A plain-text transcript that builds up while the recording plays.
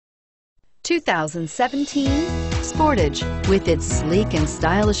2017 Sportage. With its sleek and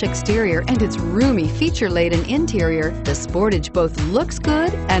stylish exterior and its roomy feature-laden interior, the Sportage both looks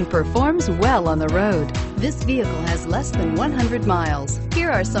good and performs well on the road. This vehicle has less than 100 miles.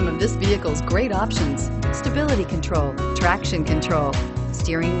 Here are some of this vehicle's great options: stability control, traction control,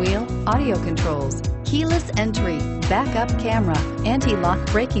 steering wheel audio controls, keyless entry, backup camera, anti-lock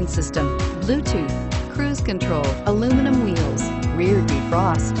braking system, Bluetooth, cruise control, aluminum wheels, rear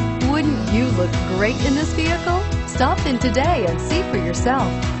defrost. Wouldn't you look great in this vehicle? Stop in today and see for yourself.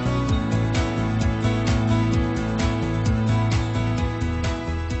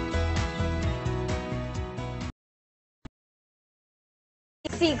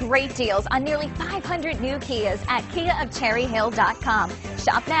 See great deals on nearly 500 new Kias at KiaofCherryHill.com.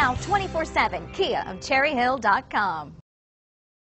 Shop now 24/7, KiaofCherryHill.com.